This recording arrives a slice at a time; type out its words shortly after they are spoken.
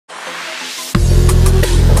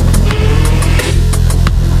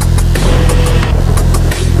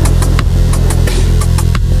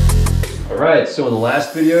Alright, so in the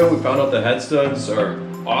last video we found out the head studs are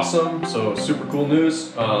awesome, so super cool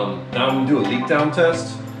news. Now I'm going to do a leak down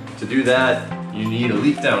test. To do that, you need a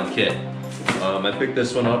leak down kit. I picked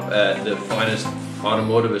this one up at the finest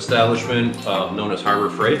automotive establishment known as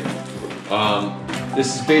Harbor Freight.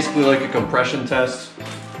 This is basically like a compression test.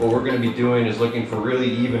 What we're going to be doing is looking for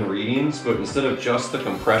really even readings, but instead of just the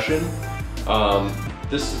compression,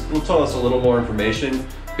 this will tell us a little more information.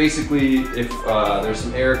 Basically, if there's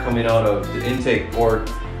some air coming out of the intake port,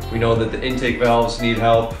 we know that the intake valves need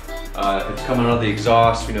help. If it's coming out of the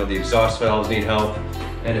exhaust, we know the exhaust valves need help.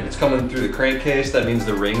 And if it's coming through the crankcase, that means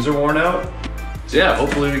the rings are worn out. So yeah,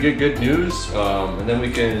 hopefully we get good news, and then we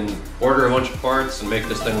can order a bunch of parts and make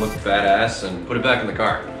this thing look badass and put it back in the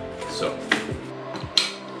car. So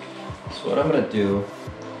what I'm gonna do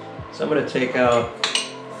is I'm gonna take out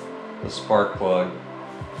the spark plug.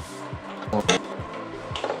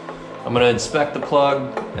 I'm gonna inspect the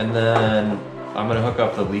plug, and then I'm gonna hook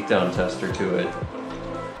up the leak down tester to it.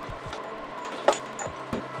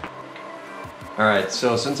 All right,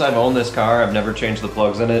 so since I've owned this car, I've never changed the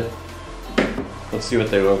plugs in it. Let's see what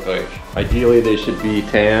they look like. Ideally, they should be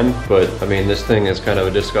tan, but I mean, this thing is kind of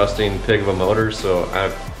a disgusting pig of a motor, so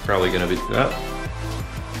I'm probably gonna be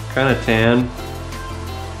kind of tan,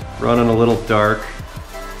 running a little dark.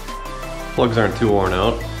 Plugs aren't too worn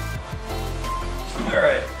out. All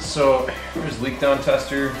right, so here's leak down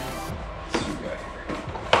tester. Let's see what we got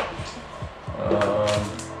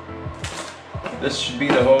here. This should be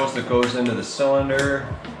the hose that goes into the cylinder,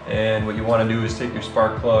 and what you want to do is take your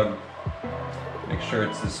spark plug, make sure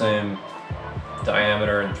it's the same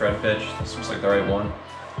diameter and thread pitch. This looks like the right one.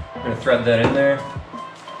 We're gonna thread that in there.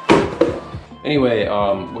 Anyway,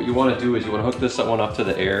 what you want to do is you want to hook this one up to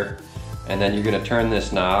the air, and then you're gonna turn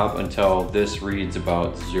this knob until this reads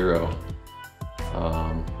about 0.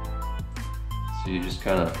 So you just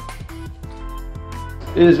kind of,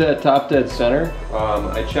 it is at top dead center.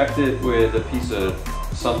 I checked it with a piece of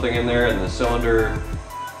something in there, and the cylinder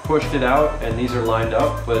pushed it out, and these are lined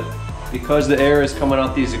up, but because the air is coming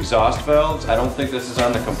out these exhaust valves, I don't think this is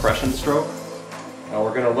on the compression stroke. Now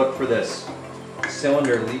we're gonna look for this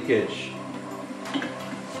cylinder leakage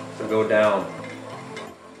to go down.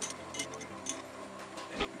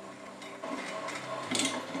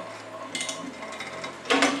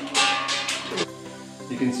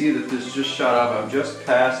 You can see that this just shot up. I'm just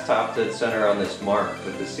past top dead center on this mark,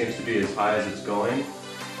 but this seems to be as high as it's going.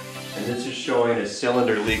 And this is showing a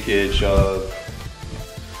cylinder leakage of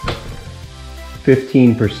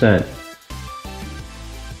 15%.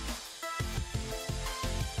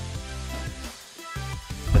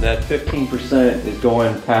 And that 15% is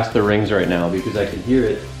going past the rings right now because I can hear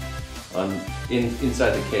it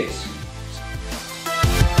inside the case.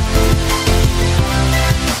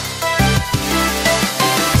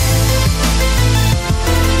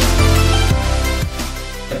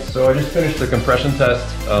 So I just finished the compression test.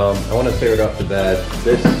 I want to say right off the bat,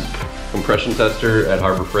 this compression tester at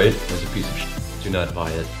Harbor Freight is a piece of shit. Do not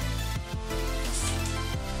buy it.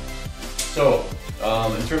 So,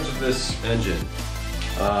 in terms of this engine,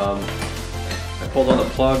 I pulled on the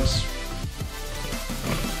plugs.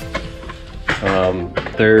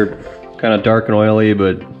 They're kind of dark and oily,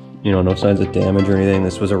 but you know, no signs of damage or anything.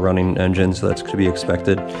 This was a running engine, so that's to be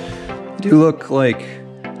expected. They do look like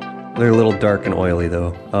they're a little dark and oily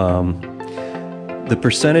though. The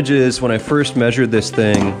percentages, when I first measured this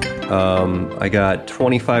thing, I got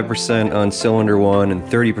 25% on cylinder 1 and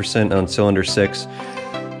 30% on cylinder 6.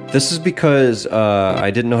 This is because I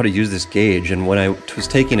didn't know how to use this gauge, and when I was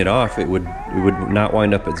taking it off, it would not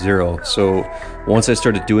wind up at 0. So once I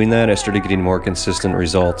started doing that, I started getting more consistent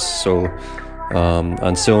results. So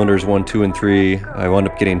on cylinders 1, 2, and 3, I wound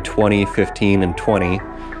up getting 20, 15, and 20.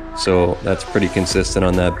 So that's pretty consistent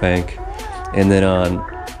on that bank. And then on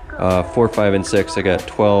 4, 5, and 6, I got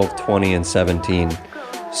 12, 20, and 17.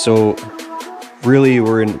 So really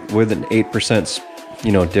we're with an 8%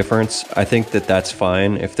 difference. I think that that's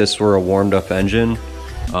fine. If this were a warmed up engine,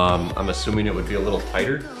 I'm assuming it would be a little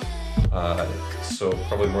tighter. So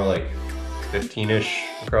probably more like 15-ish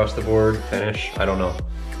across the board, 10-ish, I don't know.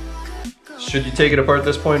 Should you take it apart at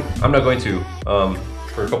this point? I'm not going to.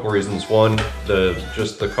 For a couple reasons. One,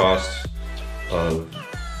 just the cost of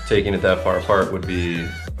taking it that far apart would be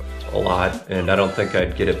a lot, and I don't think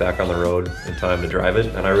I'd get it back on the road in time to drive it,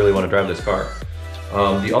 and I really want to drive this car.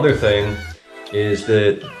 The other thing is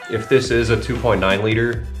that if this is a 2.9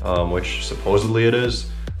 liter, which supposedly it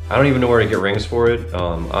is, I don't even know where to get rings for it.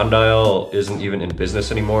 Ondial isn't even in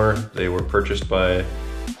business anymore. They were purchased by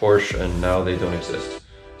Porsche and now they don't exist.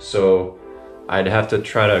 So I'd have to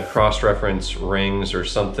try to cross-reference rings or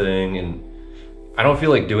something, and I don't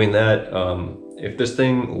feel like doing that. If this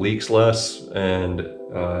thing leaks less and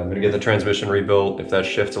I'm gonna get the transmission rebuilt, if that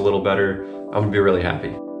shifts a little better, I'm gonna be really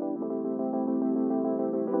happy.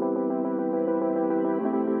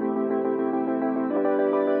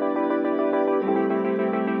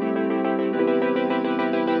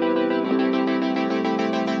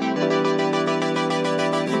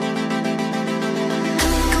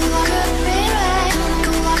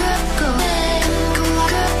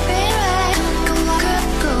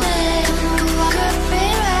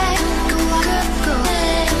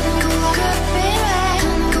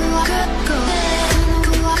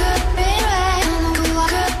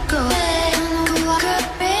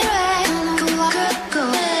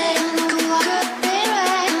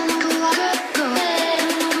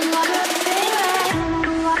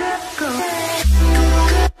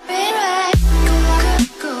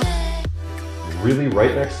 Really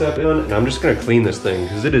right next step in, and I'm just gonna clean this thing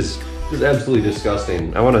because it is absolutely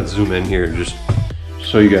disgusting. I want to zoom in here and just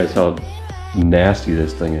show you guys how nasty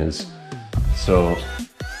this thing is. So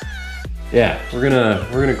yeah, we're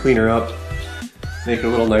gonna clean her up, make it a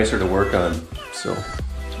little nicer to work on. So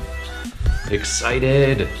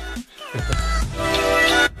excited.